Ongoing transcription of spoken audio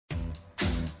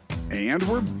And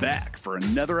we're back for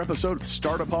another episode of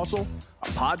Startup Hustle, a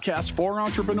podcast for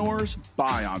entrepreneurs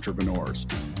by entrepreneurs.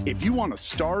 If you want to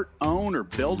start, own, or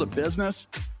build a business,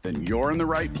 then you're in the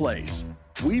right place.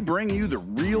 We bring you the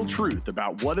real truth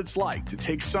about what it's like to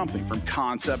take something from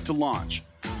concept to launch.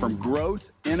 From growth,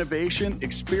 innovation,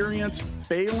 experience,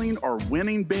 failing, or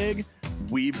winning big,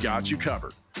 we've got you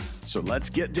covered. So let's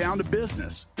get down to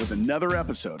business with another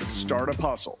episode of Startup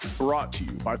Hustle, brought to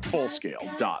you by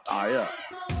Fullscale.io.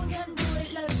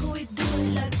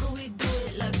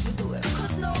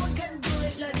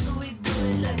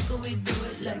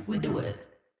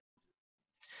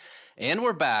 And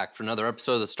we're back for another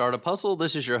episode of the Startup Hustle.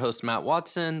 This is your host, Matt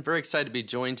Watson. Very excited to be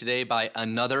joined today by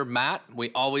another Matt. We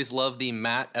always love the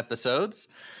Matt episodes.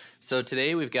 So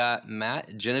today we've got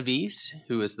Matt Genovese,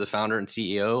 who is the founder and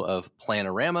CEO of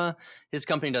Planorama. His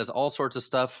company does all sorts of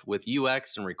stuff with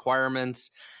UX and requirements.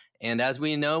 And as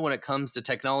we know, when it comes to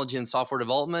technology and software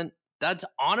development, that's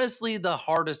honestly the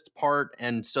hardest part,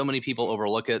 and so many people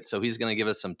overlook it. So he's going to give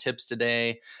us some tips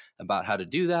today about how to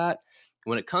do that.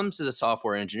 When it comes to the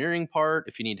software engineering part,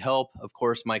 if you need help, of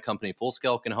course, my company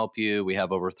Fullscale can help you. We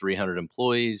have over 300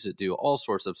 employees that do all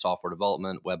sorts of software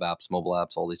development, web apps, mobile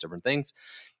apps, all these different things.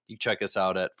 You can check us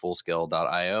out at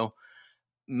Fullscale.io.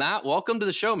 Matt, welcome to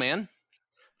the show, man.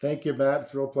 Thank you, Matt.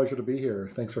 It's a real pleasure to be here.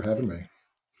 Thanks for having me.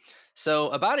 So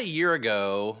about a year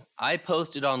ago, I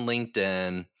posted on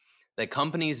LinkedIn that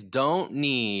companies don't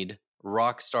need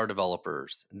rockstar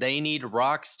developers. They need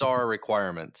rockstar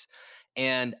requirements.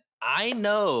 And I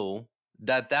know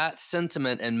that that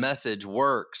sentiment and message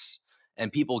works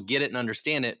and people get it and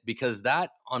understand it, because that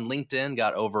on LinkedIn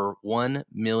got over 1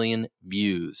 million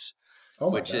views,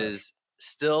 which is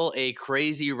still a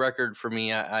crazy record for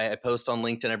me. I post on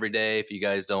LinkedIn every day. If you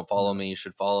guys don't follow me, you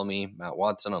should follow me, Matt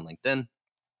Watson, on LinkedIn.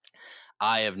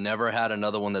 I have never had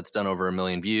another one that's done over 1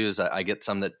 million views. I get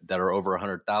some that are over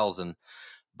 100,000.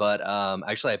 But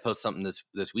actually, I posted something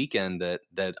this weekend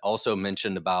that also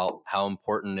mentioned about how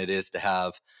important it is to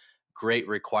have great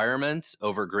requirements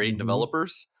over great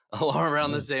developers, all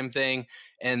around the same thing.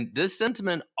 And this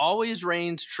sentiment always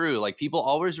reigns true. Like, people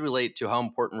always relate to how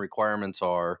important requirements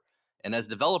are. And as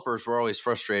developers, we're always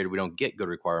frustrated we don't get good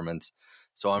requirements.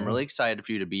 So I'm really excited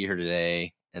for you to be here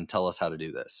today and tell us how to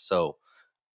do this. So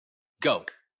go.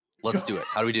 Let's do it.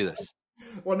 How do we do this?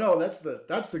 Well, no, that's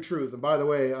the truth. And by the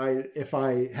way, if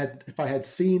I had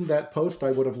seen that post,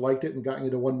 I would have liked it and gotten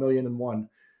you to 1,000,001.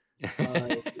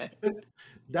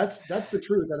 That's the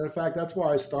truth. And in fact, that's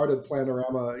why I started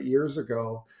Planorama years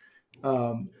ago.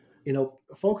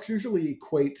 Folks usually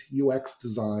equate UX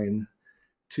design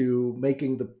to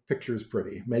making the pictures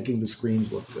pretty, making the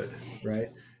screens look good,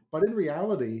 right? But in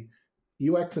reality,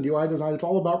 UX and UI design, it's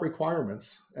all about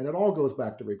requirements. And it all goes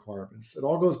back to requirements. It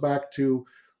all goes back to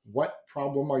what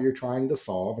problem are you trying to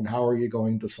solve and how are you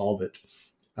going to solve it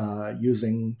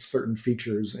using certain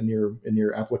features in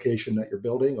your application that you're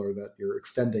building or that you're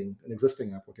extending an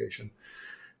existing application.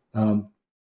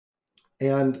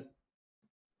 And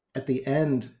at the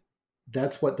end,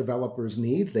 that's what developers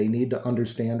need. They need to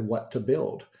understand what to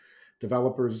build.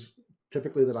 Developers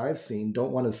typically that I've seen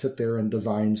don't want to sit there and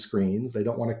design screens. They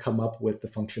don't want to come up with the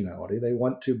functionality. They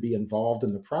want to be involved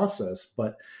in the process,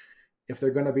 but if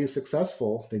they're going to be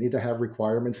successful, they need to have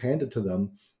requirements handed to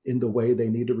them in the way they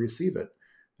need to receive it.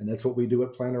 And that's what we do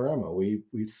at Planorama. We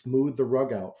smooth the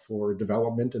rug out for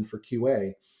development and for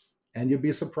QA. And you'd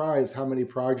be surprised how many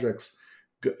projects,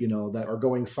 that are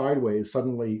going sideways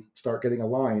suddenly start getting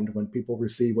aligned when people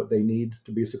receive what they need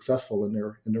to be successful in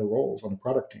their roles on a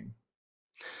product team.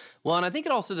 Well, and I think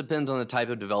it also depends on the type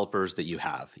of developers that you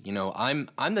have.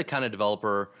 I'm the kind of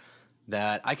developer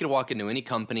that I could walk into any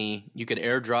company, you could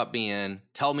airdrop me in,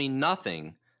 tell me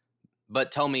nothing,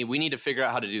 but tell me we need to figure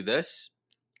out how to do this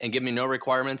and give me no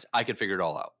requirements. I could figure it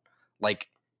all out.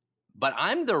 But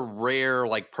I'm the rare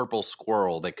purple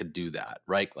squirrel that could do that,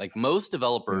 right? Like, most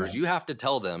developers, you have to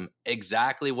tell them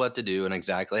exactly what to do and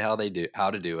exactly how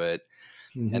to do it.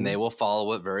 And they will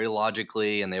follow it very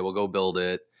logically and they will go build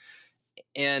it.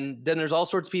 And then there's all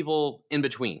sorts of people in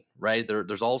between, right?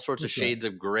 There's all sorts of shades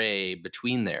of gray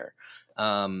between there.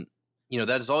 That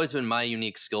has always been my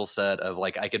unique skill set of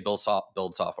I could build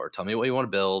software. Tell me what you want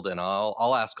to build, and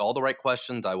I'll ask all the right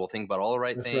questions. I will think about all the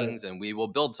right things, and we will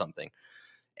build something.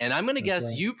 And I'm going to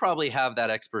guess you probably have that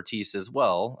expertise as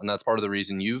well, and that's part of the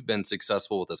reason you've been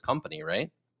successful with this company, right?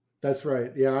 That's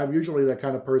right. Yeah, I'm usually that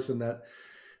kind of person that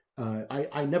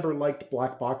I never liked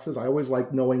black boxes. I always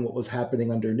liked knowing what was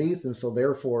happening underneath, and so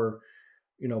therefore,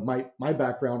 my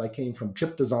background, I came from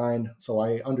chip design, so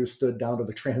I understood down to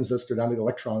the transistor, down to the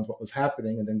electrons, what was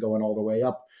happening, and then going all the way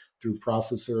up through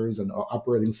processors and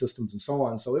operating systems and so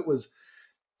on. So it was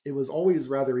it was always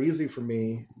rather easy for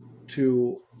me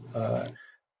to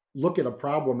look at a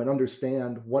problem and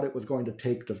understand what it was going to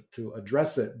take to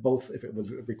address it, both if it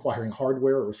was requiring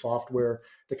hardware or software,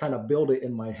 to kind of build it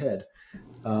in my head.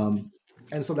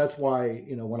 And so that's why,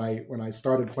 when I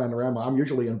started Planorama, I'm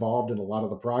usually involved in a lot of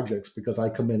the projects because I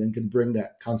come in and can bring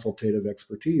that consultative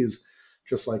expertise,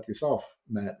 just like yourself,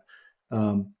 Matt.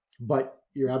 But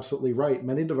you're absolutely right.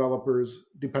 Many developers,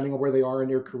 depending on where they are in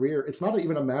their career, it's not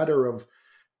even a matter of,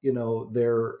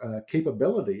 their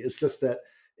capability. It's just that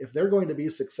if they're going to be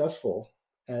successful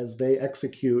as they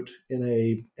execute in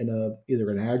either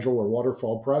an agile or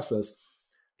waterfall process,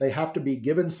 they have to be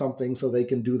given something so they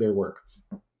can do their work.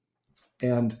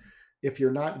 And if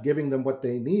you're not giving them what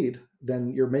they need,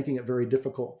 then you're making it very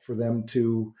difficult for them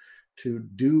to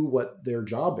do what their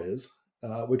job is,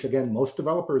 which again, most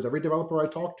developers, every developer I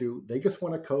talk to, they just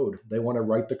want to code. They want to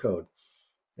write the code.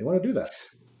 They want to do that.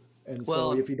 And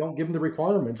so if you don't give them the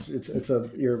requirements,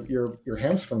 you're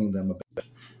hamstringing them a bit.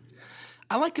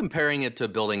 I like comparing it to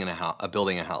building a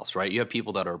house, right? You have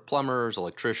people that are plumbers,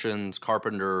 electricians,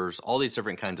 carpenters, all these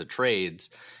different kinds of trades.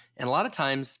 And a lot of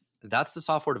times that's the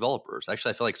software developers.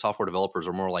 Actually, I feel like software developers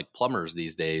are more like plumbers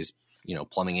these days,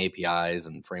 plumbing APIs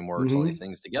and frameworks, all these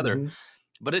things together.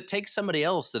 But it takes somebody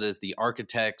else that is the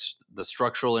architect, the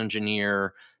structural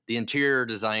engineer, the interior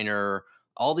designer,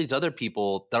 all these other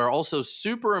people that are also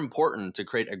super important to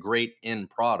create a great end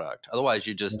product. Otherwise,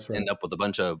 you just end up with a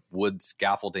bunch of wood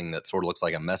scaffolding that sort of looks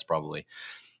like a mess probably.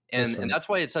 And that's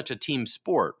why it's such a team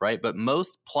sport, right? But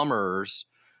most plumbers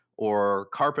or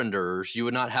carpenters, you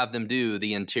would not have them do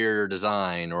the interior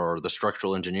design or the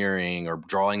structural engineering or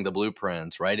drawing the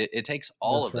blueprints, right? It takes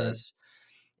all of this.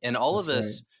 And all of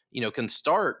this, can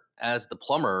start as the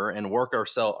plumber and work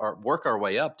our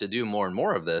way up to do more and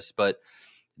more of this. But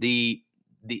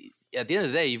at the end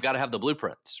of the day, you've got to have the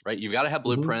blueprints, right? You've got to have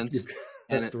blueprints.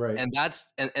 That's right. And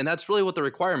that's really what the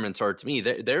requirements are to me.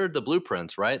 They're the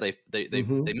blueprints, right? They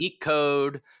meet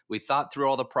code. We thought through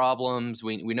all the problems.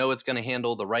 We know it's going to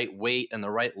handle the right weight and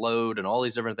the right load and all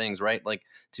these different things, right? Like,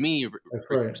 to me,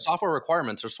 software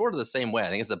requirements are sort of the same way. I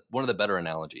think it's one of the better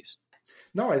analogies.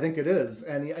 No, I think it is.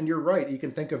 And you're right. You can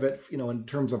think of it, in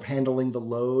terms of handling the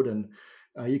load, and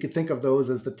you could think of those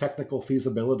as the technical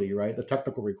feasibility, right? The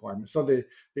technical requirements. So the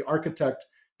architect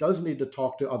does need to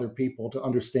talk to other people to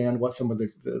understand what some of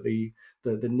the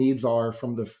needs are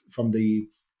from the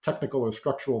technical or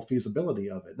structural feasibility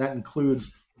of it. And that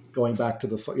includes going back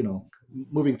to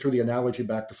moving through the analogy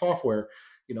back to software.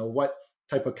 What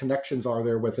type of connections are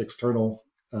there with external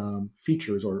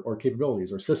features or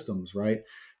capabilities or systems, right?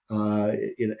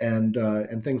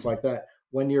 And things like that.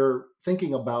 When you're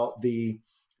thinking about the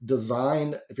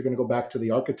design, if you're going to go back to the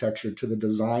architecture, to the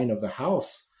design of the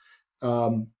house,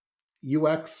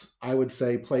 UX, I would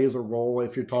say, plays a role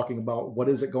if you're talking about what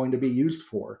is it going to be used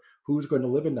for, who's going to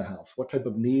live in the house, what type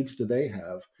of needs do they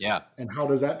have, and how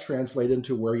does that translate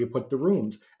into where you put the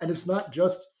rooms. And it's not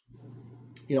just,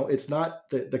 it's not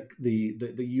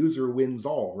the user wins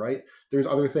all, right? There's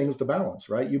other things to balance,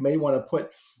 right? You may want to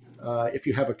put, if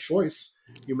you have a choice,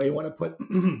 you may want to put,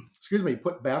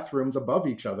 put bathrooms above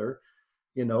each other,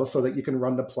 so that you can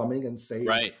run the plumbing and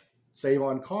save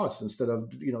on costs instead of,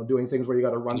 doing things where you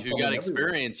got to run. If you've got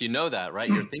experience, that, right?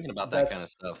 You're thinking about that kind of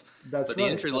stuff. But the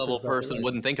entry-level person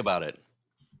wouldn't think about it.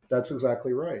 That's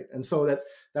exactly right. And so that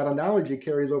analogy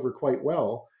carries over quite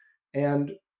well.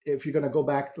 And if you're going to go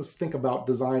back, let's think about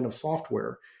design of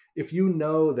software. If you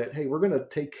know that, hey, we're going to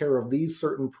take care of these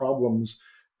certain problems,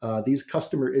 these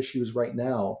customer issues right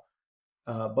now,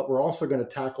 but we're also going to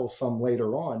tackle some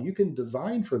later on, you can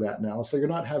design for that now. So you're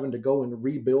not having to go and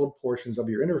rebuild portions of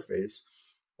your interface,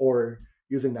 or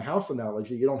using the house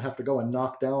analogy, you don't have to go and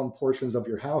knock down portions of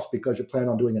your house because you plan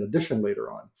on doing an addition later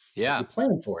on. Yeah. You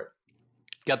plan for it.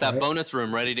 Got that bonus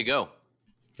room ready to go.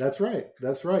 That's right.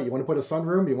 You want to put a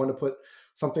sunroom, you want to put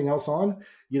something else on,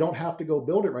 you don't have to go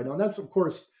build it right now. And that's, of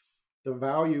course, the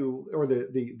value or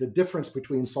the difference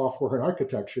between software and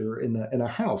architecture in a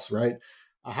house, right?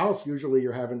 A house, usually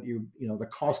the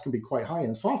cost can be quite high.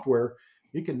 In software,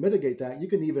 you can mitigate that. You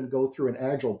can even go through an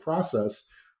agile process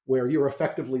where you're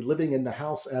effectively living in the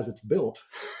house as it's built,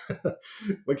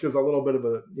 which is a little bit of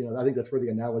I think that's where the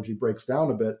analogy breaks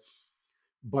down a bit.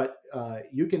 But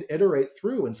you can iterate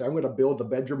through and say, I'm going to build a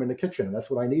bedroom and a kitchen. And that's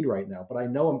what I need right now. But I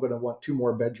know I'm going to want 2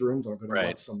 more bedrooms. I'm going to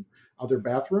want some other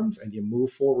bathrooms. And you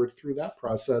move forward through that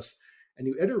process and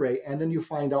you iterate. And then you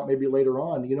find out maybe later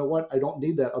on, you know what? I don't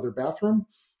need that other bathroom.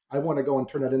 I want to go and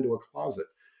turn that into a closet,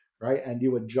 right? And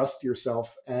you adjust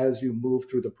yourself as you move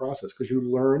through the process because you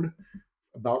learn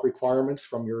about requirements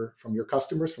from your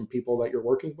customers, from people that you're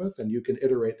working with, and you can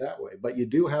iterate that way. But you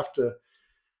do have to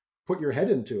put your head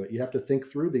into it. You have to think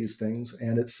through these things,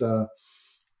 and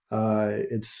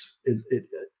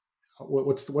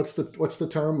what's the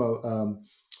term?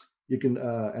 You can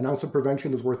an ounce of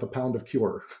prevention is worth a pound of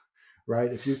cure,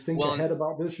 right? If you think ahead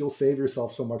about this, you'll save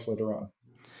yourself so much later on.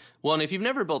 Well, and if you've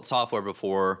never built software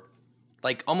before,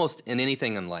 like almost in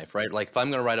anything in life, right? Like if I'm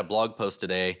going to write a blog post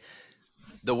today,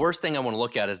 the worst thing I want to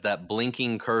look at is that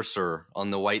blinking cursor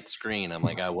on the white screen. I'm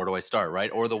like, where do I start,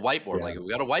 right? Or the whiteboard. Yeah. Like, we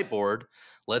got a whiteboard.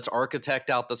 Let's architect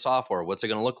out the software. What's it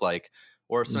going to look like?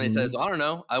 Or if somebody says, I don't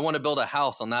know, I want to build a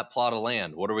house on that plot of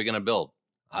land. What are we going to build?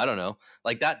 I don't know.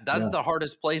 Like that's the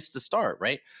hardest place to start,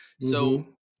 right? So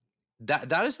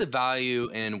that is the value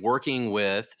in working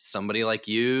with somebody like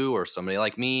you or somebody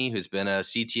like me who's been a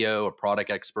CTO, a product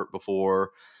expert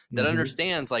before, that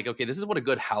understands like, okay, this is what a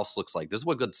good house looks like. This is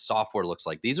what good software looks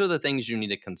like. These are the things you need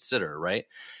to consider, right?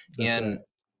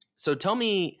 So tell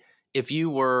me, if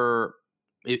you're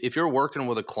working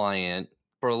with a client,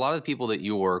 for a lot of the people that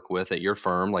you work with at your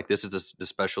firm, like this is the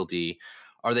specialty,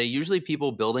 are they usually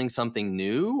people building something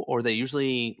new, or are they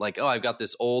usually like, oh, I've got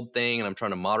this old thing and I'm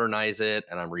trying to modernize it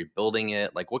and I'm rebuilding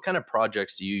it? Like, what kind of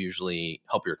projects do you usually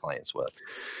help your clients with?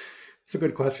 It's a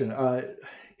good question.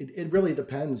 It really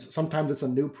depends. Sometimes it's a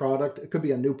new product. It could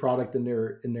be a new product in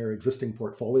their existing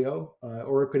portfolio,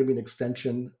 or it could be an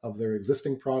extension of their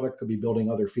existing product. Could be building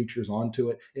other features onto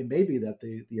it. It may be that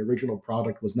the original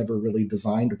product was never really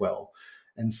designed well,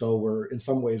 and so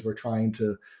we're trying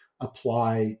to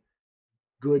apply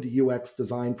good UX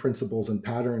design principles and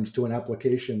patterns to an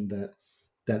application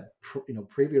that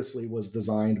previously was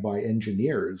designed by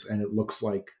engineers, and it looks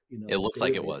like it looks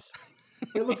like it was.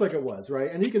 It looks like it was,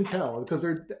 right? And you can tell because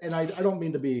I don't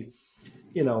mean to be,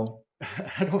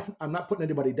 I'm not putting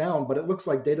anybody down, but it looks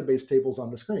like database tables on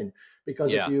the screen,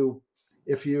 because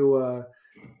if you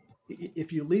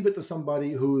leave it to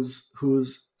somebody whose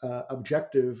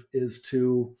objective is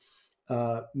to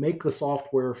make the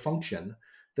software function,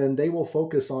 then they will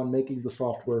focus on making the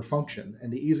software function.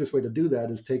 And the easiest way to do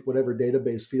that is take whatever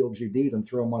database fields you need and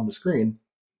throw them on the screen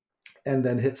and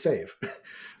then hit save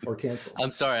or cancel.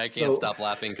 I'm sorry, I can't stop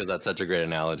laughing because that's such a great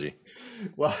analogy.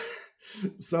 Well,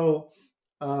 so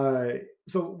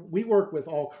we work with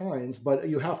all kinds, but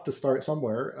you have to start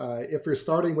somewhere. If you're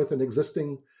starting with an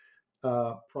existing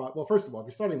well, first of all, if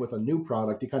you're starting with a new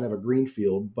product, you kind of have a green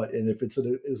field. And if it's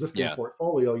an existing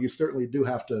portfolio, you certainly do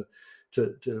have to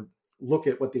look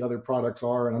at what the other products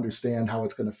are and understand how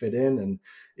it's going to fit in. And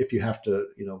if you have to,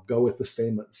 go with the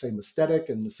same aesthetic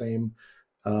and the same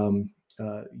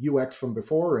UX from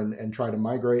before and try to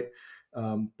migrate.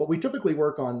 But we typically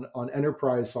work on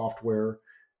enterprise software.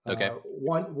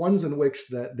 Ones in which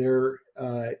that there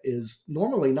is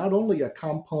normally not only a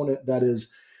component that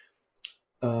is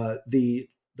the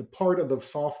part of the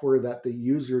software that the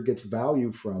user gets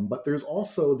value from, but there's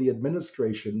also the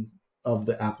administration of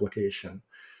the application,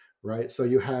 right? So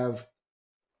you have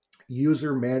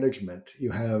user management,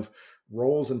 you have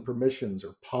roles and permissions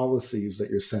or policies that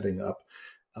you're setting up.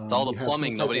 It's all the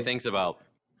plumbing nobody thinks about.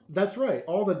 That's right.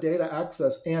 All the data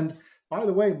access. And by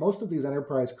the way, most of these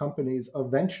enterprise companies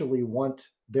eventually want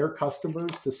their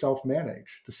customers to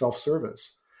self-manage, to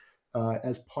self-service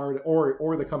as part,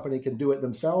 or the company can do it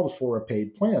themselves for a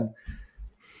paid plan.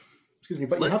 Excuse me,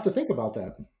 but you have to think about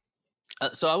that.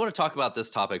 So I want to talk about this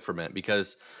topic for a minute,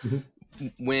 because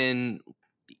when,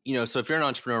 so if you're an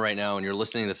entrepreneur right now and you're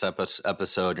listening to this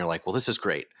episode and you're like, well, this is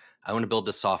great. I want to build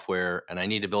this software and I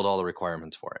need to build all the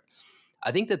requirements for it.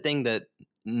 I think the thing that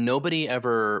nobody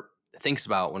ever thinks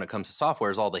about when it comes to software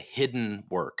is all the hidden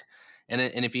work.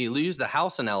 And if you use the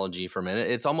house analogy for a minute,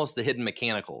 it's almost the hidden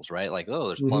mechanicals, right? Like, oh,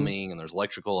 there's plumbing and there's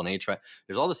electrical and HVAC.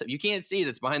 There's all this stuff. You can't see it.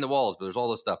 It's behind the walls, but there's all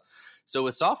this stuff. So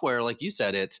with software, like you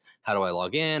said, it's how do I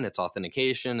log in? It's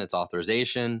authentication. It's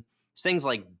authorization. It's things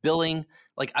like billing.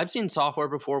 Like I've seen software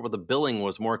before where the billing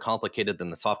was more complicated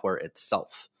than the software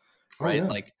itself.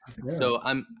 Right. So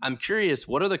I'm curious,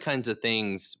 what are the kinds of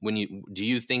things do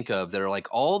you think of that are like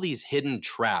all these hidden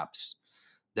traps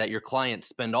that your clients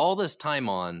spend all this time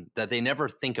on that they never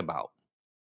think about?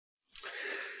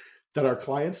 That our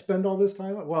clients spend all this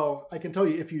time on? Well, I can tell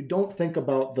you, if you don't think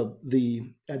about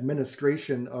the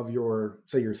administration of your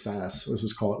SaaS, let's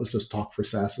just talk for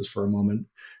SaaSes for a moment.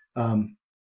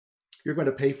 You're going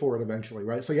to pay for it eventually,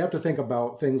 right? So you have to think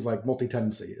about things like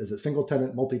multi-tenancy. Is it single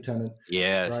tenant, multi-tenant?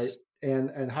 Yes. Right.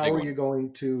 And how are you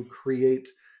going to create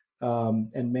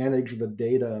and manage the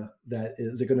data?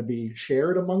 Is it going to be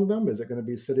shared among them? Is it going to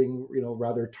be sitting,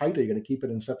 rather tight? Are you going to keep it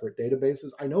in separate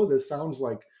databases? I know this sounds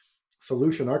like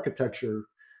solution architecture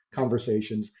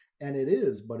conversations, and it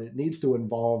is, but it needs to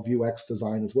involve UX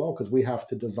design as well, because we have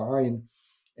to design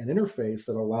an interface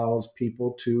that allows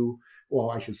people to well,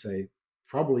 I should say,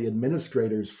 probably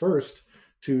administrators first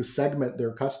to segment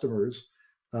their customers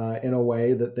in a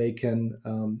way that they can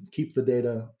keep the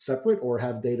data separate or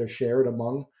have data shared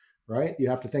among, right? You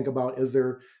have to think about,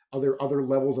 are there other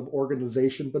levels of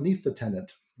organization beneath the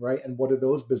tenant, right? And what do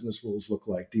those business rules look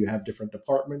like? Do you have different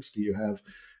departments? Do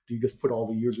you just put all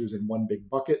the users in one big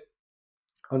bucket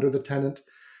under the tenant?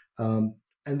 And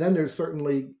then there's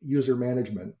certainly user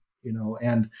management,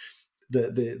 and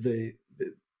the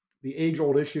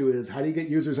age-old issue is, how do you get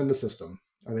users in the system?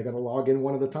 Are they going to log in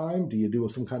one at a time? Do you do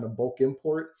some kind of bulk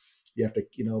import? You have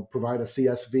to, provide a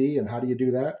CSV, and how do you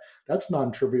do that? That's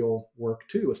non-trivial work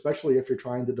too, especially if you're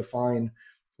trying to define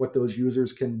what those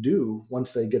users can do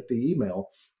once they get the email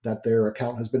that their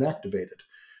account has been activated,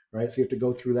 right? So you have to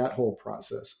go through that whole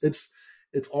process. It's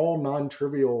all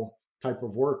non-trivial type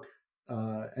of work.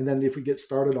 And then if we get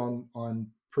started on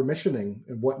permissioning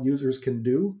and what users can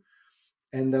do,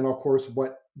 and then of course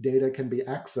what data can be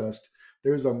accessed,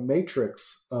 there's a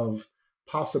matrix of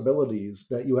possibilities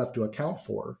that you have to account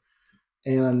for.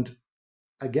 And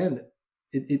again,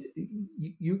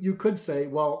 you could say,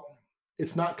 well,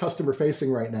 it's not customer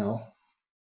facing right now.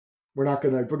 We're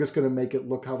just going to make it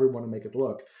look however we want to make it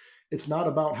look. It's not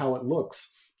about how it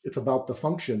looks. It's about the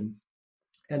function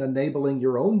and enabling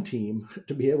your own team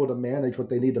to be able to manage what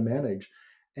they need to manage.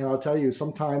 And I'll tell you,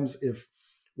 sometimes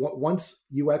once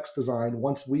UX design,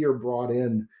 once we are brought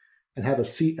in and have a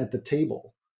seat at the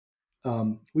table,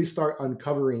 we start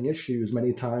uncovering issues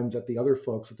many times that the other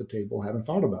folks at the table haven't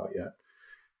thought about yet.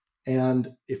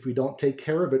 And if we don't take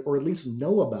care of it, or at least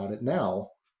know about it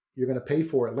now, you're going to pay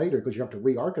for it later because you have to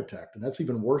re-architect. And that's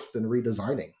even worse than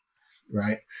redesigning,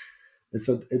 right?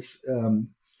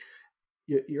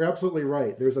 You're absolutely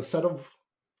right. There's a set of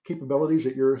capabilities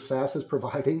that your SaaS is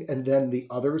providing, and then the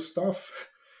other stuff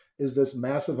is this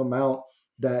massive amount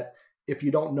that if you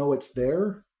don't know it's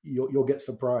there, you'll get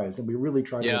surprised. And we really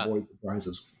try to avoid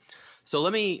surprises. So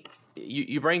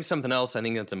you bring something else I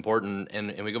think that's important,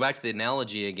 and we go back to the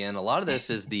analogy again. A lot of this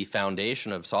is the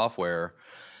foundation of software,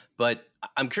 but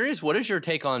I'm curious, what is your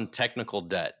take on technical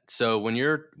debt? So when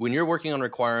you're working on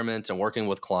requirements and working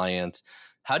with clients,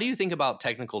 how do you think about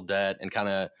technical debt, and kind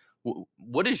of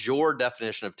what is your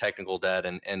definition of technical debt,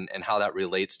 and how that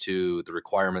relates to the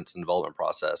requirements and development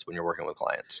process when you're working with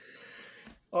clients?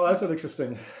 Oh, that's an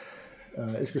interesting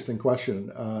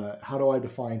question. How do I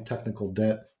define technical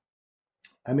debt?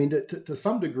 I mean, to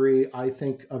some degree, I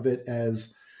think of it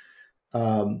as,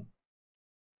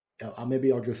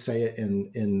 maybe I'll just say it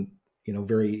in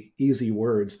very easy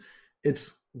words.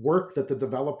 It's work that the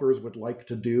developers would like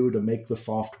to do to make the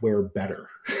software better,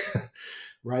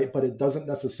 right? But it doesn't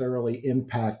necessarily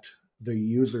impact the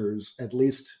users, at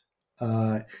least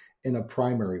in a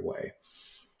primary way.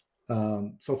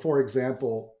 So, for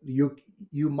example,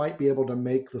 you might be able to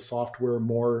make the software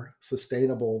more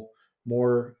sustainable,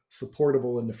 more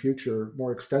supportable in the future,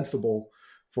 more extensible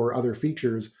for other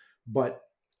features, but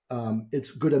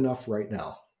it's good enough right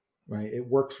now, right? It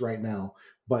works right now.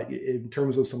 But in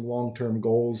terms of some long-term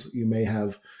goals, you may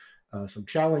have some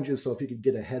challenges. So if you could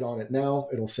get ahead on it now,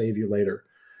 it'll save you later.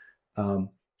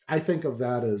 I think of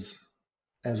that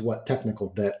as what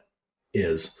technical debt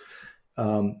is.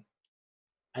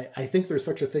 I think there's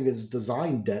such a thing as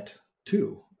design debt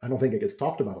too. I don't think it gets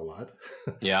talked about a lot.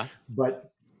 Yeah.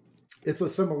 But it's a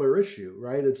similar issue,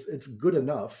 right? It's good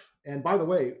enough. And by the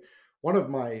way, one of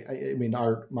my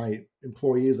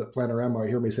employees at Planner-M, I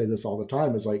hear me say this all the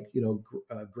time, is like,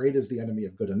 great is the enemy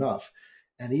of good enough.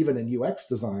 And even in UX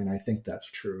design, I think that's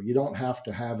true. You don't have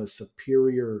to have a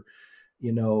superior,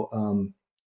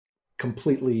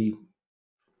 completely,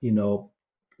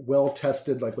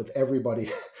 well-tested, like with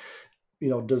everybody,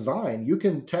 design. You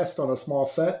can test on a small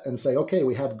set and say, okay,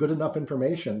 we have good enough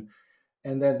information,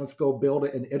 and then let's go build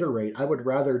it and iterate. I would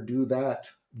rather do that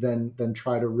than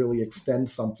try to really extend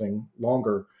something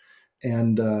longer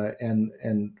and do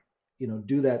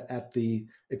that at the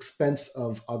expense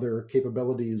of other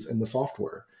capabilities in the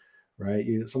software, right?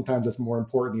 Sometimes it's more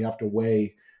important. You have to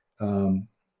weigh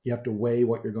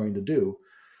what you're going to do.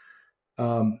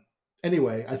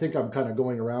 Anyway, I think I'm kind of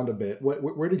going around a bit.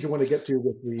 Where did you want to get to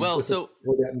with the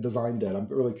debt and design debt? I'm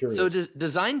really curious. So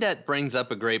design debt brings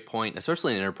up a great point,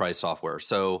 especially in enterprise software.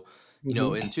 So,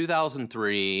 in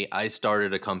 2003, I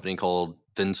started a company called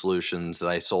Fin Solutions that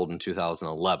I sold in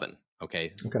 2011.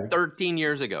 Okay. 13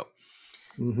 years ago.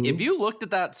 Mm-hmm. If you looked at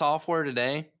that software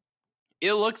today,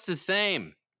 it looks the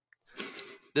same.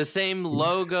 The same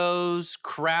logos,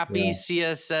 crappy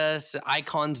CSS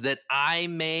icons that I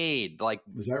made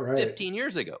is that right? 15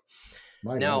 years ago.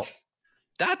 Now,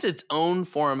 that's its own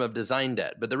form of design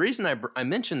debt. But the reason I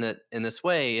mention that in this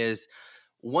way is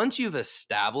once you've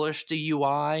established a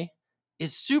UI,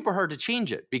 it's super hard to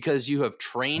change it because you have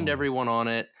trained everyone on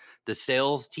it, the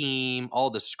sales team,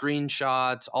 all the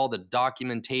screenshots, all the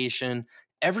documentation,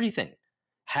 everything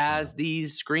has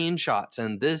these screenshots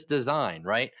and this design,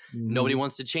 right? Nobody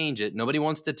wants to change it. Nobody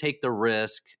wants to take the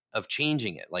risk of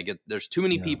changing it. Like there's too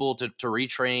many people to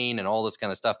retrain and all this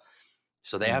kind of stuff.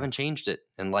 So they haven't changed it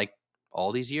in like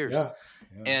all these years.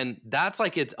 And that's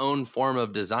like its own form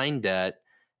of design debt.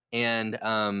 And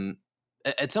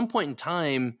at some point in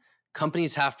time,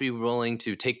 companies have to be willing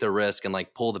to take the risk and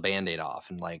like pull the Band-Aid off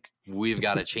and like, we've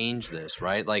got to change this,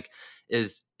 right? Like,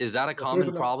 is that a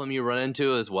common problem you run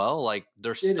into as well? Like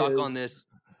they're stuck on this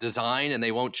design and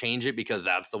they won't change it because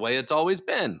that's the way it's always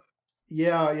been.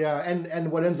 Yeah.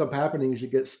 And what ends up happening is you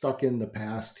get stuck in the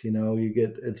past. You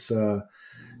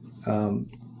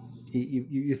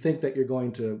think that you're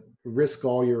going to risk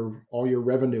all your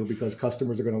revenue because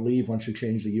customers are going to leave once you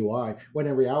change the UI, when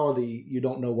in reality you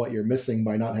don't know what you're missing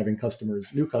by not having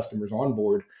new customers on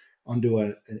board onto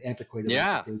an antiquated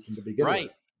application to begin with.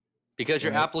 Because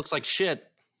your app looks like shit.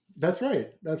 That's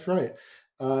right.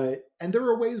 And there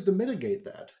are ways to mitigate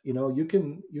that. You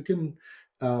can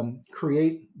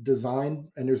create design,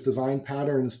 and there's design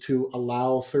patterns to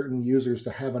allow certain users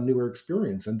to have a newer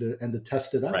experience and to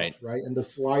test it out, right? And to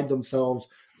slide themselves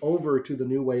over to the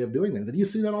new way of doing things. And you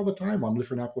see that all the time on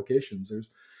different applications.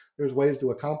 There's ways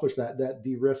to accomplish that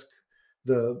de-risk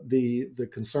the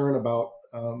concern about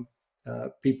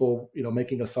people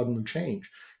making a sudden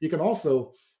change. You can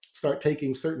also start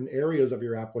taking certain areas of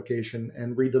your application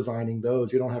and redesigning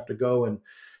those. You don't have to go and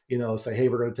say, hey,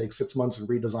 we're going to take 6 months and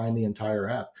redesign the entire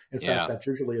app. In fact, that's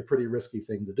usually a pretty risky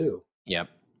thing to do. Yep.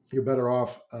 You're better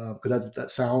off, because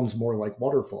that sounds more like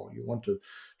waterfall. You want to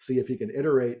see if you can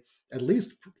iterate, at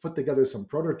least put together some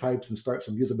prototypes and start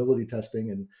some usability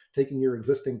testing, and taking your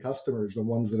existing customers, the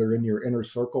ones that are in your inner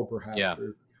circle perhaps,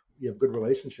 or you have good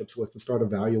relationships with, and start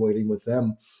evaluating with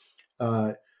them.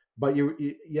 But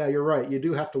you're right. You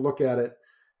do have to look at it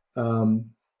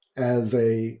as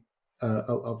a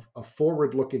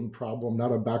forward-looking problem,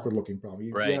 not a backward-looking problem.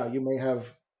 You may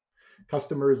have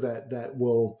customers that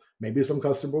will, maybe some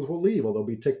customers will leave, or they'll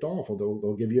be ticked off, or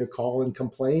they'll give you a call and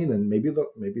complain, and maybe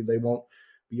they won't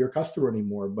be your customer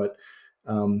anymore. But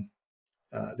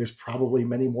there's probably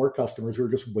many more customers who are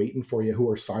just waiting for you,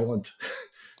 who are silent.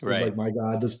 Right. Like, my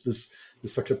God, this is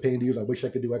such a pain to use. I wish I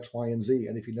could do X, Y, and Z.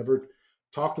 And if you never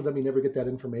talk to them, you never get that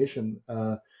information,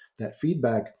 that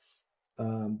feedback.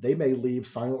 They may leave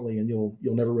silently, and you'll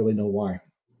never really know why.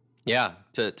 Yeah,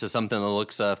 to something that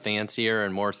looks fancier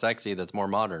and more sexy, that's more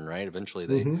modern, right? Eventually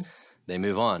they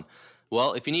move on.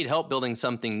 Well, if you need help building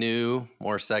something new,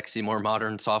 more sexy, more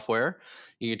modern software,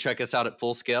 you can check us out at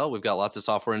Fullscale. We've got lots of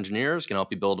software engineers can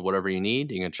help you build whatever you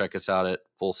need. You can check us out at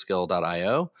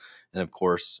fullscale.io. And of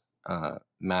course,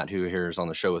 Matt, who here is on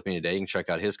the show with me today, you can check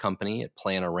out his company at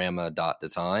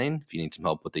planorama.design if you need some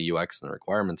help with the UX and the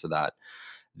requirements of that.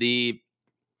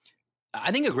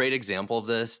 I think a great example of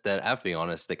this, that I have to be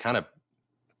honest, that kind of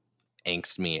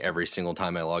angsts me every single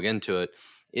time I log into it,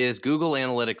 is Google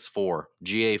Analytics 4,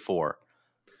 GA4.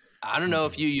 I don't know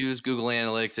if you use Google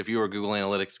Analytics, if you were a Google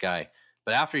Analytics guy,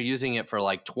 but after using it for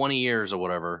like 20 years or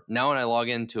whatever, now when I log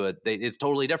into it, it's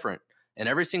totally different. And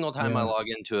every single time I log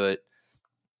into it,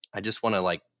 I just want to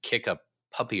like kick a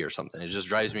puppy or something. It just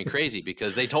drives me crazy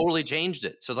because they totally changed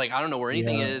it. So it's like, I don't know where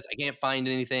anything is. I can't find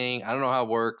anything. I don't know how it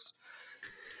works.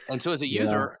 And so as a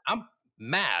user, I'm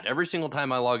mad every single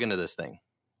time I log into this thing.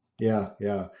 Yeah.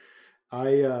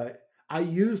 I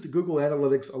used Google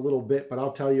Analytics a little bit, but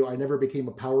I'll tell you, I never became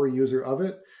a power user of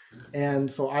it.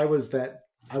 And so I was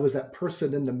that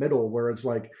person in the middle where it's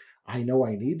like, I know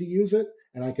I need to use it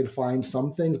and I can find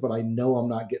some things, but I know I'm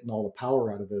not getting all the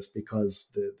power out of this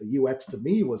because the UX to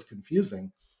me was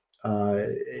confusing,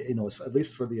 at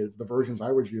least for the versions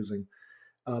I was using.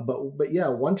 But yeah,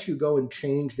 once you go and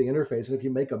change the interface, and if you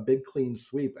make a big clean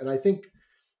sweep, and I think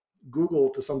Google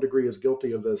to some degree is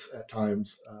guilty of this at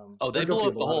times. They blew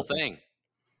up the whole thing.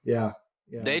 Yeah.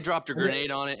 They dropped a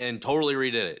grenade on it and totally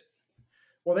redid it.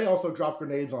 Well, they also dropped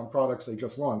grenades on products they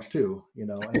just launched too, and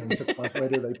then 6 months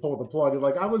later they pull the plug. And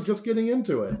like, I was just getting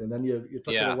into it, and then you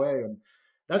took it away, and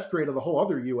that's created a whole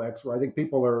other UX where I think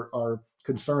people are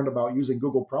concerned about using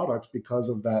Google products because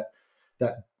of that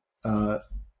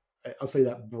I'll say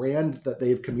that brand that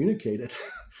they've communicated,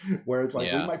 where it's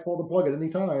like, we might pull the plug at any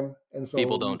time, and so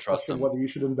people don't trust them whether you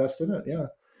should invest in it.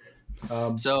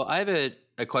 So I have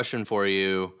a question for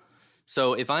you.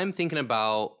 So if I'm thinking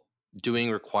about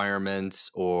doing requirements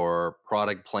or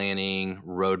product planning,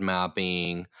 road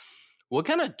mapping, what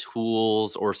kind of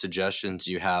tools or suggestions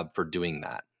do you have for doing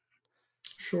that?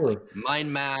 Sure.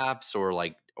 mind maps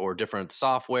or different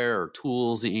software or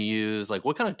tools that you use? Like,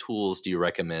 what kind of tools do you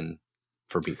recommend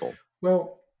for people?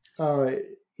 Well, uh,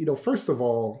 first of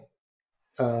all,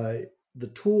 uh, the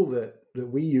tool that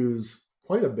we use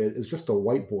quite a bit is just a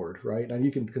whiteboard, right? And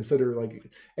you can consider like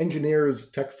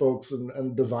engineers, tech folks,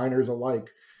 and designers alike,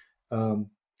 um,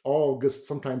 all just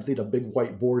sometimes need a big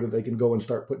whiteboard that they can go and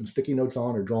start putting sticky notes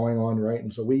on or drawing on, right?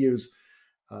 And so we use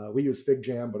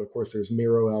FigJam, but of course there's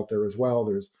Miro out there as well.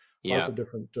 There's lots Yeah. of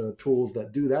different tools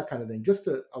that do that kind of thing, just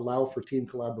to allow for team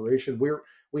collaboration.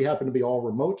 We happen to be all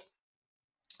remote,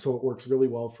 so it works really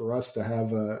well for us to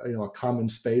have a common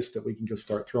space that we can just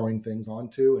start throwing things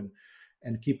onto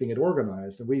and keeping it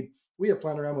organized. And we at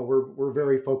Planorama, we're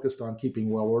very focused on keeping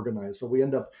well organized. So we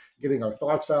end up getting our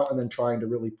thoughts out and then trying to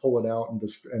really pull it out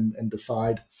and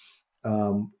decide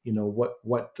how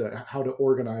to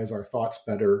organize our thoughts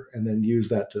better, and then use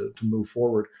that to move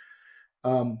forward.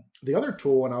 The other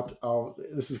tool, and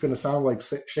this is going to sound like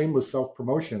shameless self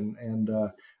promotion, and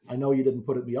I know you didn't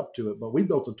put me up to it, but we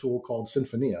built a tool called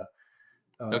Sinfonia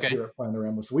Okay. here at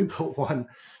Planorama. So we built one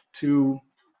to,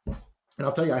 and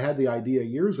I'll tell you, I had the idea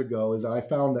years ago. Is that I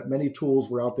found that many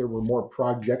tools were out there were more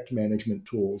project management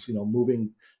tools,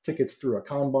 moving tickets through a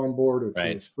Kanban board or through a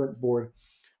Right. sprint board,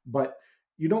 but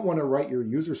you don't want to write your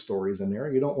user stories in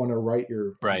there. You don't want to write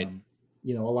your Right.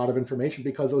 a lot of information,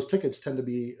 because those tickets tend to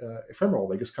be ephemeral.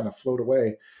 They just kind of float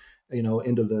away,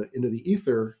 into the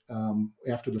ether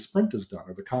after the sprint is done,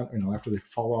 or after they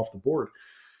fall off the board.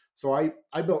 So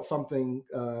I built something,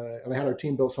 and I had our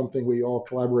team build something. We all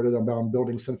collaborated about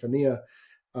building Sinfonia,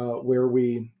 where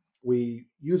we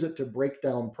use it to break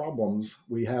down problems.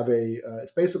 We have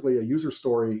it's basically a user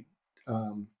story.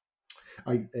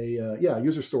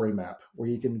 User story map where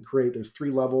you can create. There's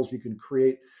 3 levels. You can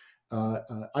create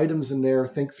items in there,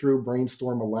 think through,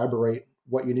 brainstorm, elaborate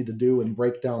what you need to do, and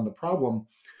break down the problem.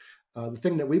 The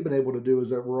thing that we've been able to do is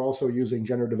that we're also using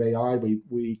generative AI.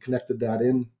 We connected that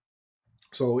in,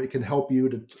 so it can help you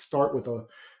to start with a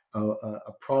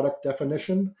product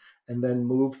definition and then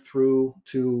move through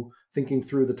to thinking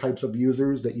through the types of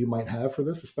users that you might have for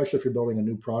this, especially if you're building a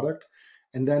new product,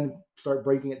 and then start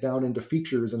breaking it down into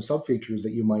features and sub-features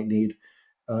that you might need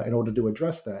in order to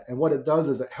address that. And what it does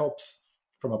is it helps,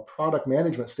 from a product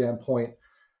management standpoint,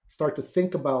 start to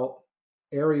think about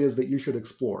areas that you should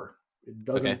explore. It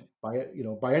doesn't,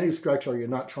 by any stretch, are you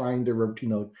not trying to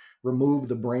remove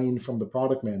the brain from the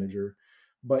product manager,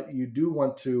 but you do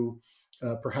want to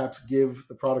perhaps give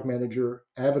the product manager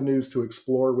avenues to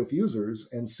explore with users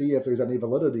and see if there's any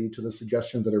validity to the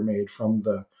suggestions that are made from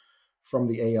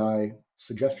the AI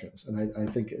suggestions. And I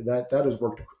think that has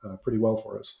worked pretty well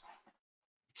for us.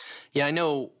 Yeah, I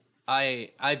know.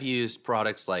 I've used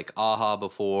products like Aha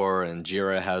before, and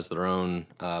Jira has their own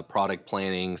product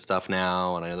planning stuff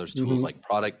now. And I know there's tools like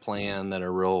Product Plan that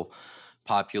are real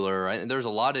popular. And there's a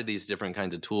lot of these different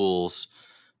kinds of tools,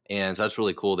 and so that's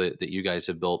really cool that you guys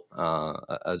have built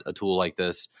a tool like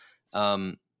this.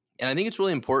 And I think it's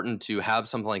really important to have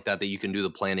something like that you can do the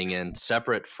planning in,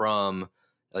 separate from,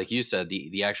 like you said,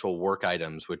 the actual work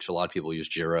items, which a lot of people use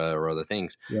Jira or other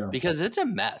things, because it's a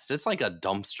mess. It's like a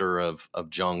dumpster of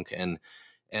junk. And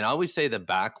I always say the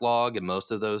backlog in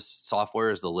most of those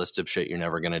software is the list of shit you're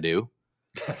never going to do.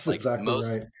 That's like exactly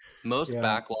right. Most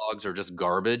backlogs are just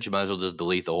garbage. You might as well just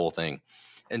delete the whole thing.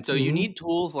 And so you need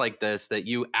tools like this that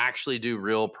you actually do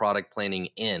real product planning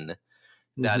in,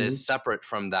 that is separate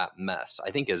from that mess.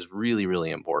 I think is really,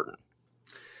 really important.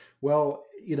 Well,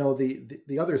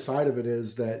 the other side of it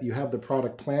is that you have the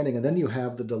product planning, and then you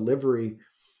have the delivery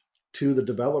to the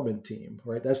development team,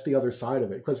 right? That's the other side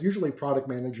of it, because usually product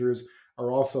managers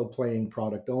are also playing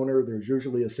product owner. There's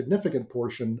usually a significant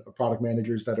portion of product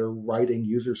managers that are writing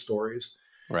user stories.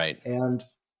 Right. And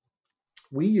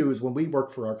when we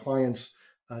work for our clients,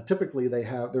 typically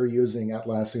they're using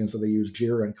Atlassian, so they use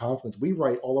Jira and Confluence. We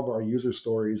write all of our user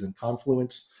stories in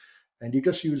Confluence, and you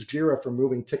just use Jira for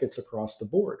moving tickets across the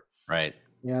board. Right.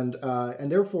 And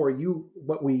therefore,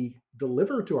 what we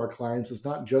deliver to our clients is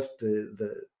not just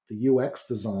the UX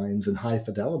designs and high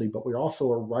fidelity, but we also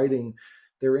are writing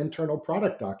their internal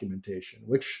product documentation,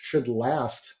 which should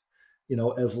last,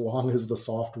 as long as the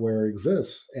software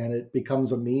exists, and it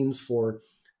becomes a means for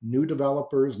new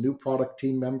developers, new product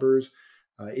team members.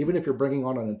 Even if you're bringing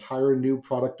on an entire new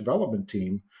product development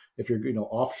team, if you're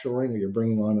offshoring or you're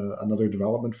bringing on another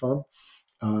development firm,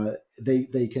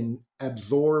 they can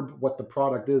absorb what the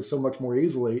product is so much more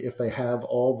easily if they have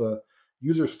all the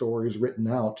user stories written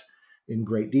out in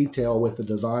great detail with the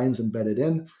designs embedded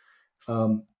in.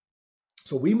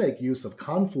 So we make use of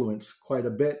Confluence quite a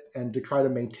bit, and to try to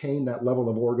maintain that level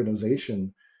of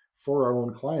organization for our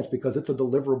own clients, because it's a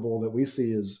deliverable that we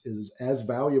see is as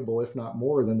valuable, if not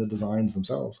more, than the designs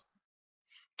themselves.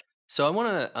 So I want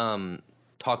to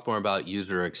talk more about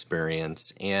user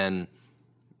experience and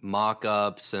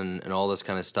mock-ups and all this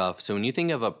kind of stuff. So when you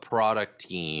think of a product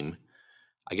team,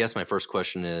 I guess my first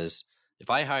question is, if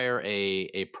I hire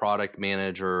a product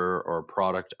manager or a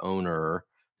product owner,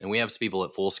 and we have some people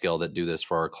at Full Scale that do this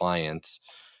for our clients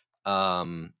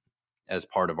as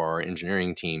part of our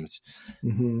engineering teams.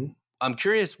 Mm-hmm. I'm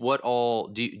curious, what all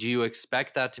do you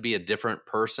expect that to be a different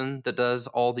person that does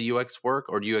all the UX work,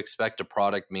 or do you expect a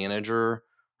product manager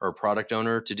or a product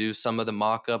owner to do some of the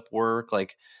mock-up work?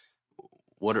 Like,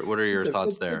 what are your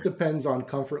thoughts there? It depends on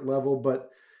comfort level,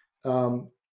 but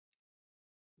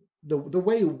the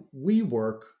way we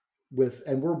work with,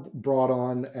 and we're brought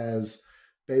on as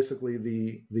basically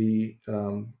the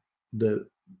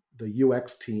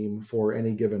UX team for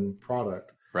any given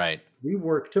product. Right. We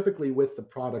work typically with the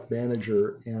product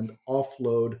manager and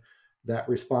offload that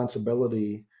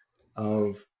responsibility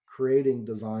of creating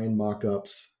design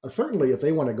mock-ups. Certainly, if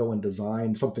they want to go and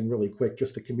design something really quick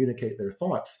just to communicate their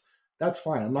thoughts, that's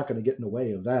fine. I'm not going to get in the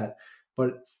way of that.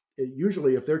 But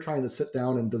usually, if they're trying to sit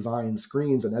down and design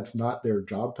screens and that's not their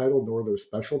job title nor their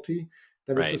specialty,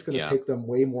 then it's just going to take them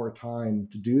way more time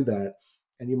to do that.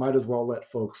 And you might as well let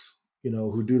folks,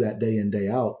 who do that day in, day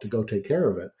out, to go take care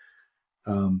of it.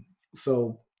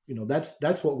 So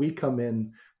that's what we come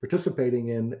in participating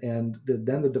in, and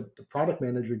then the product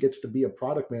manager gets to be a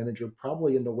product manager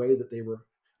probably in the way that they were,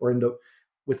 or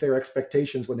with their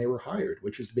expectations when they were hired,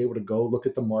 which is to be able to go look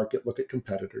at the market, look at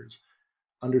competitors,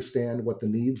 understand what the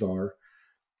needs are,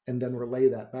 and then relay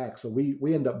that back. So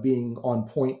we end up being on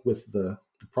point with the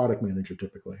product manager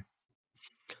typically.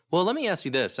 Well, let me ask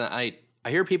you this. I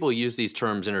hear people use these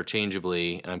terms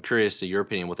interchangeably, and I'm curious to your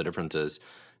opinion what the difference is.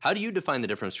 How do you define the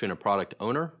difference between a product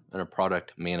owner and a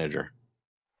product manager?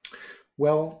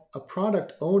 Well, a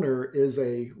product owner is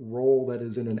a role that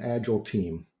is in an agile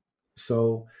team.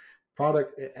 So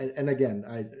product, and again,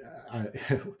 I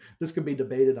this could be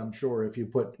debated, I'm sure. If you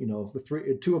put,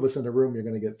 the two of us in the room, you're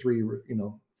going to get three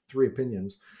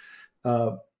opinions.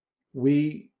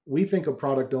 We think of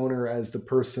product owner as the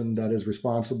person that is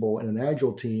responsible in an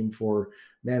agile team for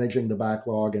managing the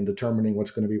backlog and determining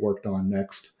what's going to be worked on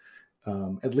next.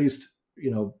 At least,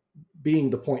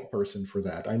 being the point person for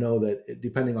that. I know that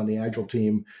depending on the agile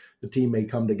team, the team may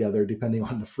come together depending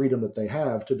on the freedom that they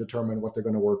have to determine what they're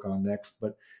going to work on next.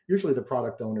 But usually the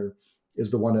product owner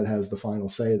is the one that has the final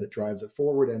say, that drives it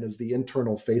forward and is the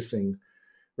internal facing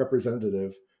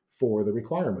representative for the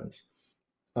requirements.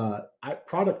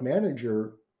 Product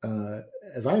manager,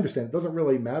 as I understand, it doesn't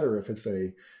really matter if it's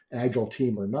a agile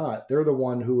team or not. They're the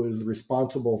one who is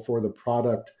responsible for the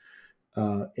product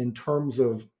in terms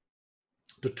of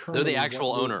determining. They're the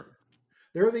actual owner.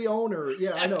 They're the owner.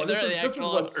 Yeah, I know. This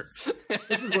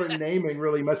is where naming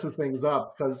really messes things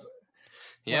up, because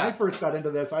when I first got into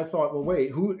this, I thought, well,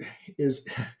 wait, who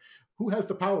has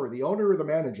the power, the owner or the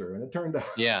manager? And it turned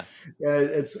out,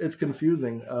 it's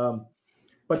confusing.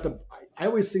 But I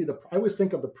always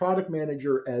think of the product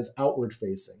manager as outward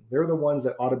facing. They're the ones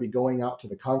that ought to be going out to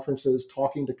the conferences,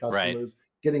 talking to customers,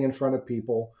 getting in front of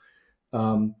people.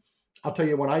 I'll tell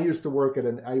you, when I used to work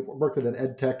I worked at an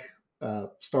ed tech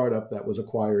startup that was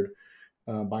acquired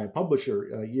by a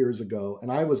publisher years ago,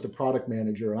 and I was the product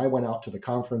manager, and I went out to the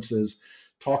conferences,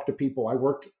 talked to people. I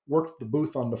worked the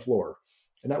booth on the floor,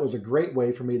 and that was a great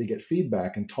way for me to get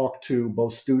feedback and talk to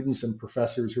both students and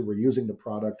professors who were using the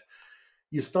product.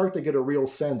 You start to get a real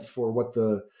sense for what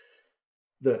the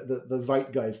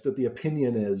zeitgeist, that the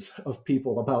opinion is of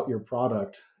people about your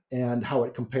product, and how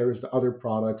it compares to other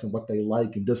products and what they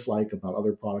like and dislike about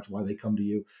other products, why they come to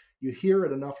you. You hear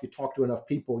it enough, you talk to enough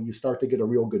people, you start to get a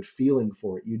real good feeling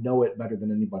for it. You know it better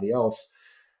than anybody else.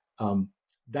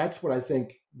 That's what I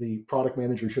think the product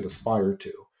manager should aspire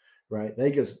to, right?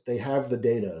 They have the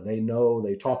data, they know,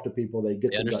 they talk to people, they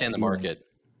understand the market.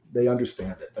 They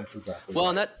understand it. That's exactly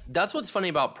well, right. And that's what's funny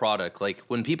about product. Like,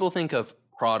 when people think of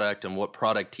product and what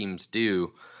product teams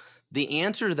do, the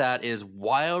answer to that is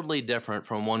wildly different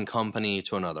from one company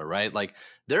to another, right? Like,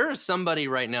 there is somebody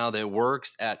right now that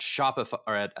works at Shopify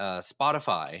or at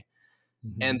Spotify,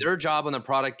 and their job on the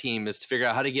product team is to figure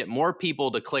out how to get more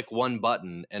people to click one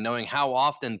button, and knowing how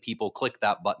often people click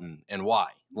that button and why.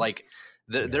 Like,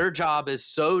 their job is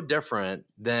so different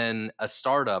than a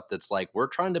startup that's like, we're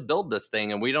trying to build this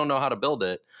thing and we don't know how to build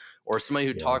it, or somebody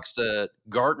who talks to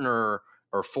Gartner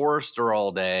or Forrester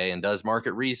all day and does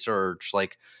market research.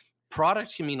 Like,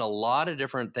 product can mean a lot of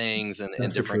different things in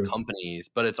different companies,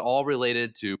 but it's all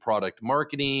related to product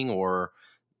marketing or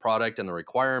product and the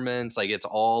requirements. Like, it's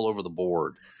all over the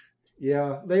board.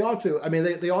 Yeah, they ought to. I mean,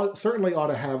 they certainly ought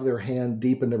to have their hand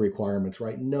deep in the requirements,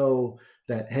 right? Know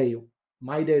that, hey,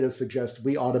 my data suggests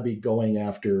we ought to be going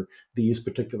after these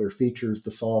particular features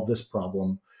to solve this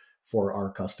problem for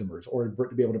our customers or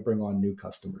to be able to bring on new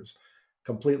customers.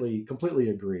 Completely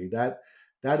agree. That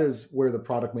is where the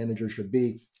product manager should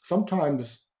be.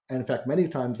 Sometimes, and in fact, many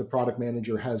times, the product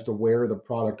manager has to wear the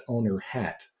product owner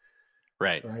hat,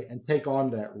 Right. right, and take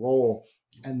on that role.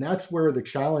 And that's where the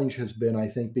challenge has been, I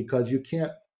think, because you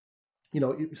can't,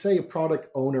 say a product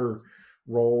owner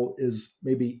role is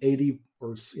maybe 80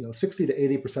 or 60 to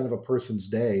 80% of a person's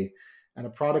day, and a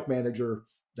product manager,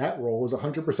 that role is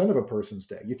 100% of a person's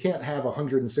day. You can't have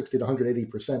 160 to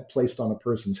 180% placed on a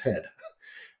person's head,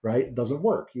 right? It doesn't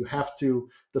work. You have to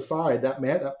decide,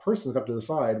 that person's got to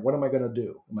decide, what am I going to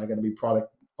do? Am I going to be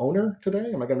product owner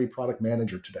today? Am I going to be product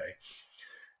manager today?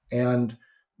 And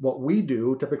what we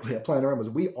do typically at Planorama is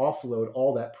we offload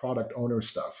all that product owner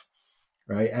stuff,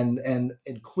 right? And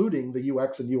including the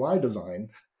UX and UI design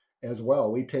as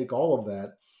well. We take all of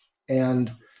that,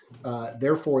 and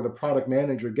therefore the product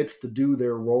manager gets to do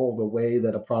their role the way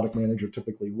that a product manager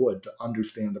typically would, to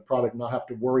understand the product, not have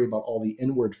to worry about all the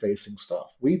inward facing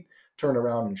stuff. We turn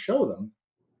around and show them,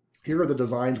 here are the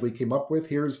designs we came up with.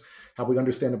 Here's how we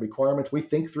understand the requirements. We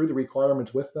think through the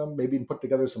requirements with them, maybe put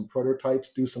together some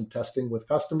prototypes, do some testing with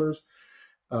customers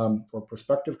or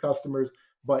prospective customers.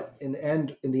 But in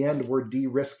the end, we're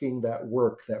de-risking that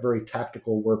work, that very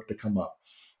tactical work to come up.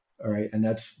 All right, and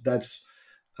that's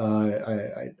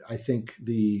I think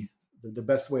the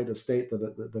best way to state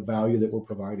the value that we're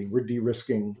providing. We're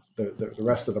de-risking the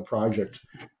rest of the project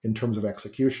in terms of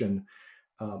execution,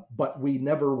 but we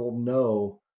never will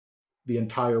know the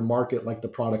entire market like the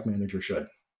product manager should.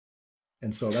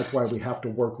 And so that's why we have to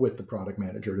work with the product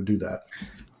manager to do that.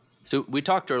 So we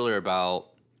talked earlier about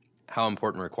how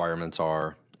important requirements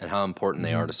are and how important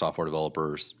they are to software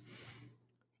developers.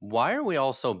 Why are we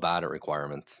all so bad at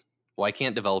requirements? Why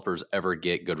can't developers ever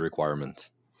get good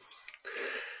requirements?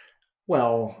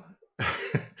 Well,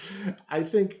 I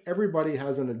think everybody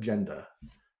has an agenda.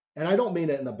 And I don't mean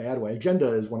it in a bad way. Agenda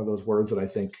is one of those words that I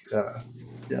think,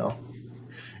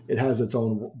 it has its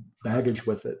own baggage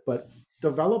with it. But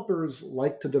developers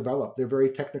like to develop. They're very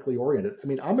technically oriented. I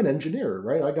mean, I'm an engineer,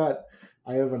 right?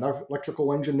 I have an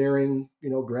electrical engineering,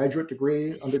 graduate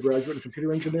degree, undergraduate in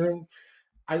computer engineering.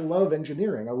 I love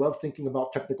engineering. I love thinking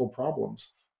about technical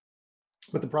problems.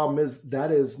 But the problem is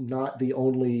that is not the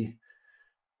only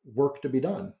work to be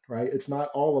done, right? It's not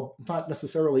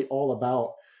necessarily all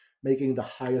about making the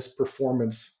highest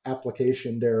performance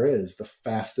application there is, the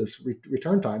fastest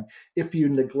return time, if you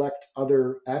neglect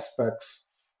other aspects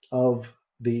of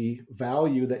the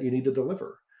value that you need to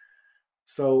deliver.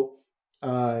 So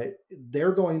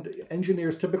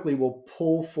engineers typically will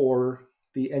pull for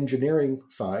the engineering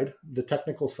side, the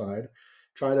technical side,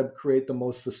 try to create the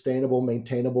most sustainable,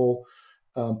 maintainable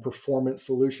performance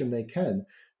solution they can.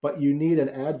 But you need an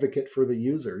advocate for the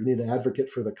user. You need an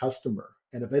advocate for the customer.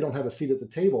 And if they don't have a seat at the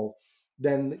table,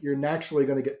 then you're naturally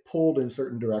going to get pulled in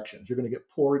certain directions. You're going to get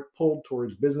pulled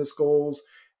towards business goals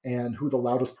and who the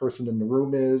loudest person in the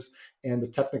room is and the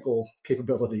technical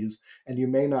capabilities. And you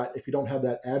may not, if you don't have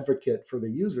that advocate for the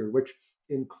user, which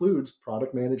includes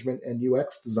product management and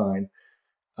UX design,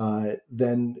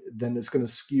 then it's going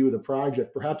to skew the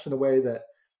project, perhaps in a way that,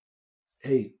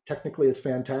 hey, technically it's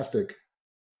fantastic,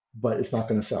 but it's not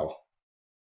going to sell.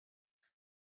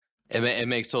 It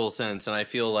makes total sense. And I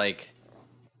feel like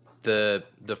the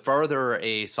farther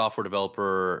a software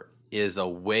developer is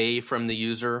away from the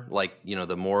user, like,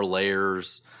 the more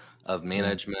layers of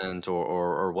management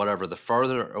or whatever, the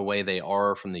farther away they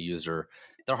are from the user,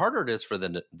 the harder it is for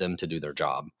them to do their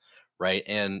job, right?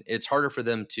 And it's harder for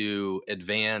them to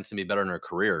advance and be better in their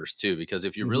careers too, because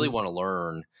if you really want to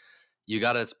learn, you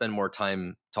got to spend more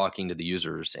time talking to the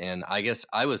users. And I guess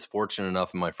I was fortunate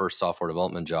enough in my first software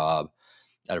development job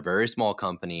at a very small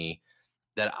company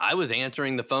that I was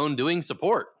answering the phone doing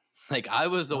support. Like I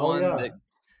was the one that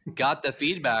got the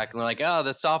feedback and they're like, oh,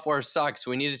 the software sucks.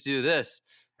 We needed to do this.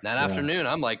 And that afternoon,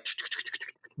 I'm like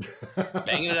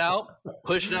banging it out,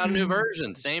 pushing out a new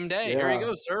version, same day. Here you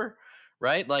go, sir.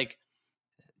 Right? Like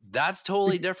that's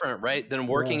totally different, right? Than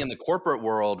working in the corporate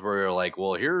world where you're like,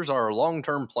 well, here's our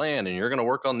long-term plan and you're going to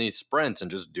work on these sprints and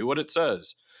just do what it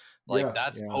says. Like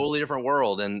that's totally different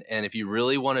world. And if you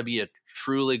really want to be a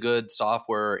truly good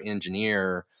software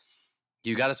engineer,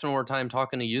 you got to spend more time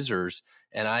talking to users.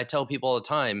 And I tell people all the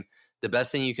time, the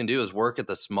best thing you can do is work at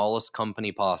the smallest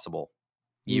company possible.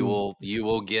 You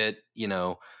will get,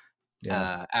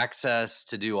 access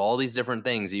to do all these different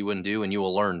things you wouldn't do, and you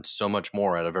will learn so much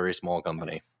more at a very small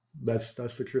company. That's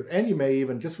the truth. And you may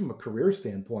even, just from a career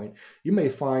standpoint, you may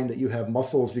find that you have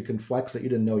muscles you can flex that you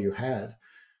didn't know you had.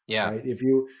 Yeah. Right? If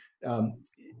you,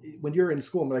 when you're in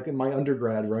school, like in my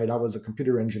undergrad, right, I was a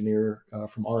computer engineer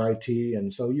from RIT.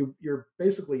 And so you're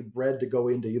basically bred to go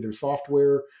into either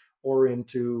software or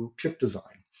into chip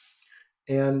design.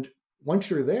 And once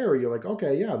you're there, you're like,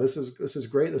 okay, yeah, this is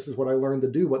great. This is what I learned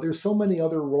to do. But there's so many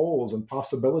other roles and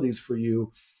possibilities for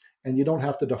you. And you don't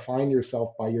have to define yourself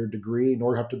by your degree,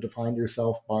 nor have to define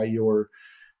yourself by your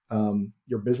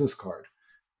business card,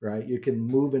 right? You can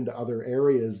move into other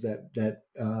areas that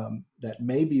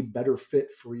may be better fit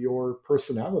for your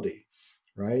personality,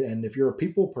 right? And if you're a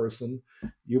people person,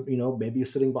 you know, maybe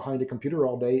sitting behind a computer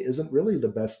all day isn't really the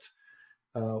best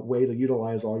way to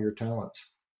utilize all your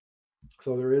talents.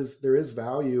 So there is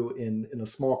value in a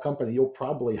small company. You'll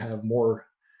probably have more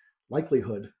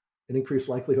likelihood, an increased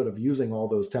likelihood of using all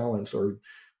those talents or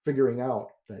figuring out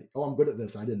that, oh, I'm good at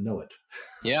this. I didn't know it.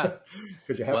 Yeah.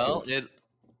 Because you have to.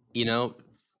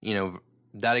 You know,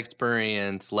 that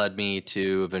experience led me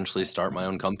to eventually start my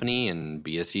own company and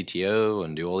be a CTO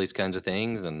and do all these kinds of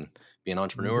things and be an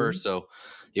entrepreneur. Mm-hmm. So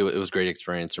it was a great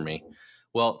experience for me.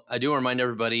 Well, I do want to remind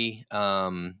everybody,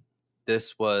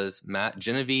 this was Matt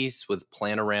Genovese with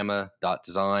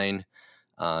Planorama.design.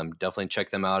 Definitely check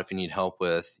them out if you need help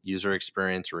with user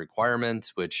experience or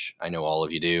requirements, which I know all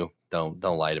of you do. Don't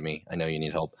lie to me. I know you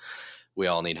need help. We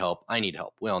all need help. I need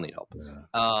help. We all need help.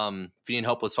 Yeah. If you need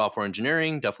help with software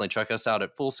engineering, definitely check us out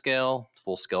at Fullscale,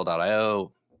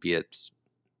 fullscale.io, be it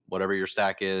whatever your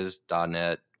stack is,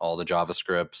 .NET, all the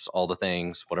JavaScripts, all the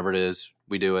things, whatever it is,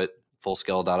 we do it,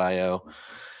 fullscale.io.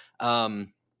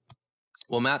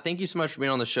 Well, Matt, thank you so much for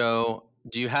being on the show.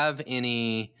 Do you have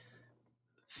any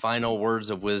final words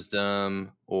of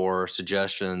wisdom or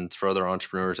suggestions for other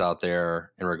entrepreneurs out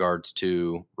there in regards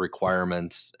to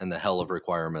requirements and the hell of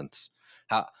requirements?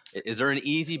 How is there an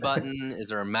easy button? Is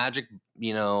there a magic,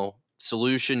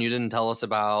 solution you didn't tell us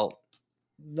about?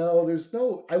 No,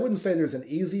 I wouldn't say there's an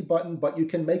easy button, but you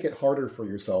can make it harder for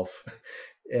yourself.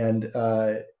 And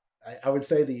I would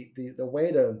say the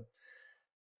way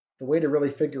to really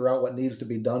figure out what needs to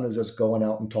be done is just going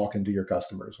out and talking to your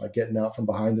customers, like getting out from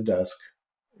behind the desk.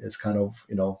 It's kind of,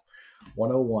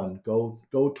 101. Go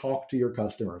talk to your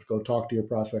customers, go talk to your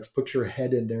prospects, put your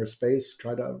head in their space,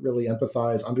 try to really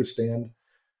empathize, understand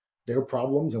their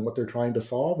problems and what they're trying to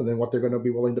solve, and then what they're going to be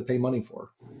willing to pay money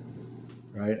for.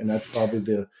 Right. And that's probably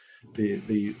the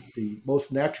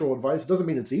most natural advice. It doesn't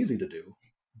mean it's easy to do,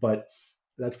 but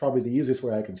that's probably the easiest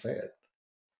way I can say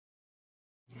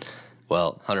it.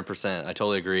 Well, 100%. I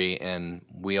totally agree. And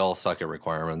we all suck at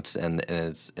requirements, and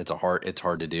it's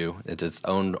hard to do. It's its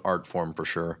own art form for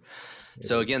sure.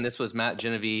 Again, this was Matt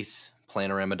Genovese,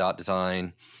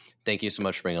 Planorama.design. Thank you so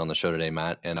much for being on the show today,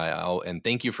 Matt. And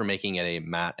thank you for making it a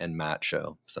Matt and Matt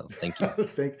show. So thank you.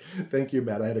 Thank you,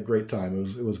 Matt. I had a great time.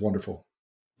 It was wonderful.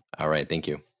 All right. Thank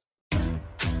you.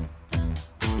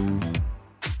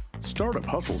 Startup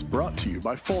Hustles brought to you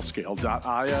by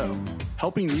Fullscale.io,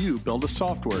 helping you build a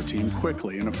software team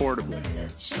quickly and affordably.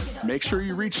 Make sure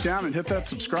you reach down and hit that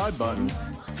subscribe button,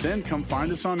 then come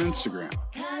find us on Instagram.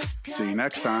 See you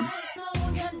next time.